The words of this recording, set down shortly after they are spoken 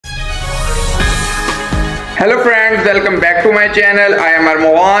Hello friends, welcome back to my channel. I am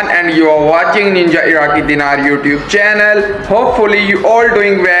Armohan and you are watching Ninja Iraqi Dinar YouTube channel. Hopefully you all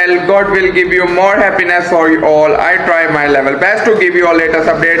doing well. God will give you more happiness for you all. I try my level best to give you a latest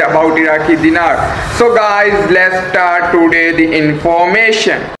update about Iraqi Dinar. So guys, let's start today the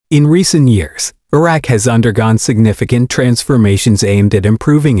information. In recent years, Iraq has undergone significant transformations aimed at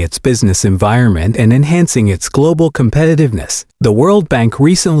improving its business environment and enhancing its global competitiveness. The World Bank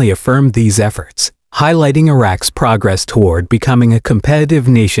recently affirmed these efforts, highlighting Iraq's progress toward becoming a competitive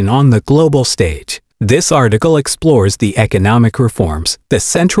nation on the global stage. This article explores the economic reforms, the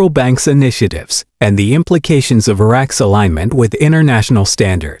central bank's initiatives, and the implications of Iraq's alignment with international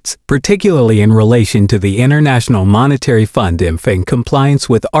standards, particularly in relation to the International Monetary Fund in compliance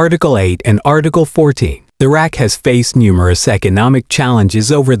with Article 8 and Article 14. Iraq has faced numerous economic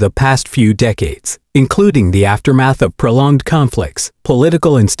challenges over the past few decades, including the aftermath of prolonged conflicts,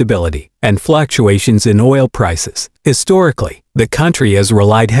 political instability, and fluctuations in oil prices. Historically, the country has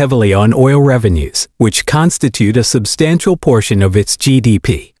relied heavily on oil revenues, which constitute a substantial portion of its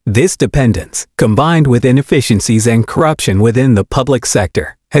GDP. This dependence, combined with inefficiencies and corruption within the public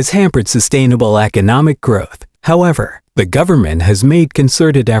sector, has hampered sustainable economic growth. However, the government has made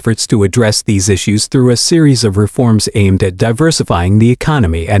concerted efforts to address these issues through a series of reforms aimed at diversifying the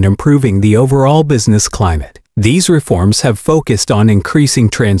economy and improving the overall business climate. These reforms have focused on increasing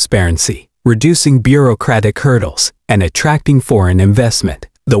transparency, reducing bureaucratic hurdles, and attracting foreign investment.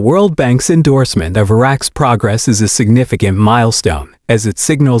 The World Bank's endorsement of Iraq's progress is a significant milestone, as it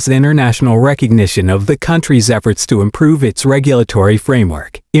signals international recognition of the country's efforts to improve its regulatory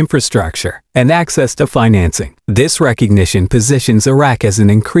framework, infrastructure, and access to financing. This recognition positions Iraq as an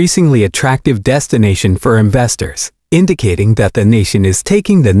increasingly attractive destination for investors, indicating that the nation is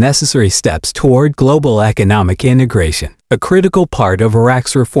taking the necessary steps toward global economic integration. A critical part of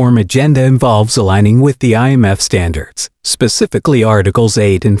Iraq's reform agenda involves aligning with the IMF standards, specifically Articles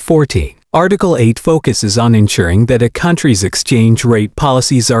 8 and 14. Article 8 focuses on ensuring that a country's exchange rate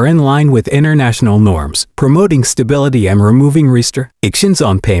policies are in line with international norms, promoting stability and removing restrictions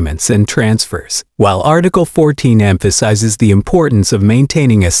on payments and transfers, while Article 14 emphasizes the importance of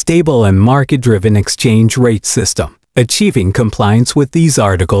maintaining a stable and market-driven exchange rate system. Achieving compliance with these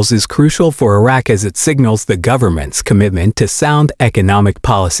articles is crucial for Iraq as it signals the government's commitment to sound economic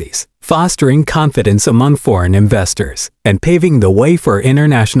policies, fostering confidence among foreign investors, and paving the way for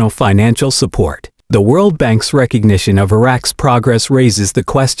international financial support. The World Bank's recognition of Iraq's progress raises the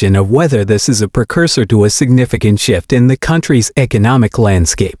question of whether this is a precursor to a significant shift in the country's economic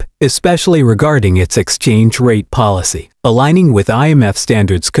landscape, especially regarding its exchange rate policy. Aligning with IMF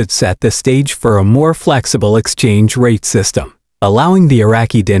standards could set the stage for a more flexible exchange rate system, allowing the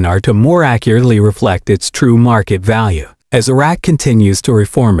Iraqi dinar to more accurately reflect its true market value. As Iraq continues to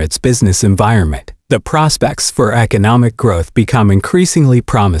reform its business environment, the prospects for economic growth become increasingly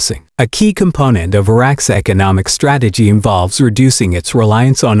promising. A key component of Iraq's economic strategy involves reducing its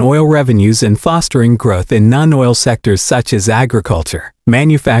reliance on oil revenues and fostering growth in non-oil sectors such as agriculture,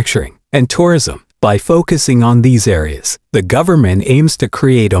 manufacturing, and tourism. By focusing on these areas, the government aims to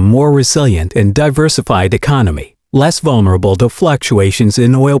create a more resilient and diversified economy, less vulnerable to fluctuations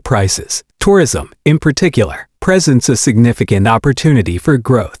in oil prices. Tourism, in particular, presents a significant opportunity for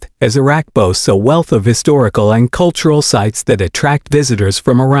growth, as Iraq boasts a wealth of historical and cultural sites that attract visitors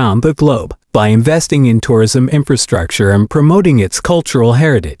from around the globe. By investing in tourism infrastructure and promoting its cultural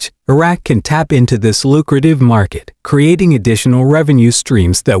heritage, Iraq can tap into this lucrative market, creating additional revenue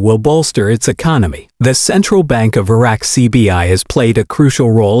streams that will bolster its economy. The Central Bank of Iraq (CBI) has played a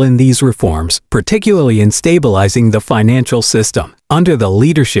crucial role in these reforms, particularly in stabilizing the financial system. Under the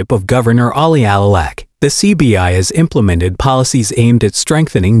leadership of Governor Ali Al-Awlaq, the CBI has implemented policies aimed at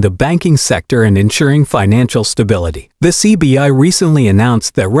strengthening the banking sector and ensuring financial stability. The CBI recently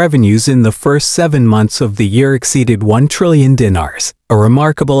announced that revenues in the first 7 months of the year exceeded 1 trillion dinars, a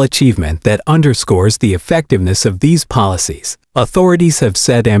remarkable achievement that underscores the effectiveness of these policies. Authorities have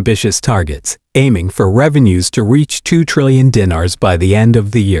set ambitious targets, aiming for revenues to reach 2 trillion dinars by the end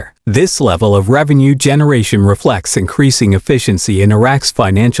of the year. This level of revenue generation reflects increasing efficiency in Iraq's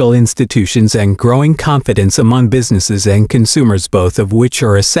financial institutions and growing confidence among businesses and consumers, both of which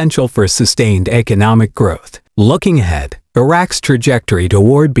are essential for sustained economic growth. Looking ahead, Iraq's trajectory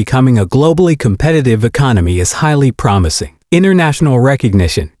toward becoming a globally competitive economy is highly promising. International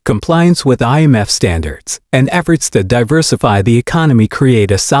recognition, compliance with IMF standards, and efforts to diversify the economy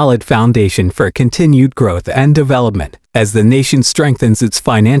create a solid foundation for continued growth and development. As the nation strengthens its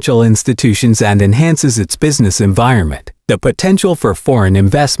financial institutions and enhances its business environment, the potential for foreign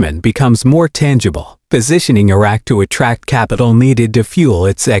investment becomes more tangible, positioning Iraq to attract capital needed to fuel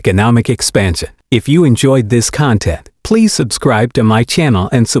its economic expansion. If you enjoyed this content, please subscribe to my channel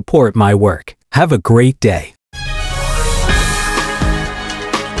and support my work. Have a great day.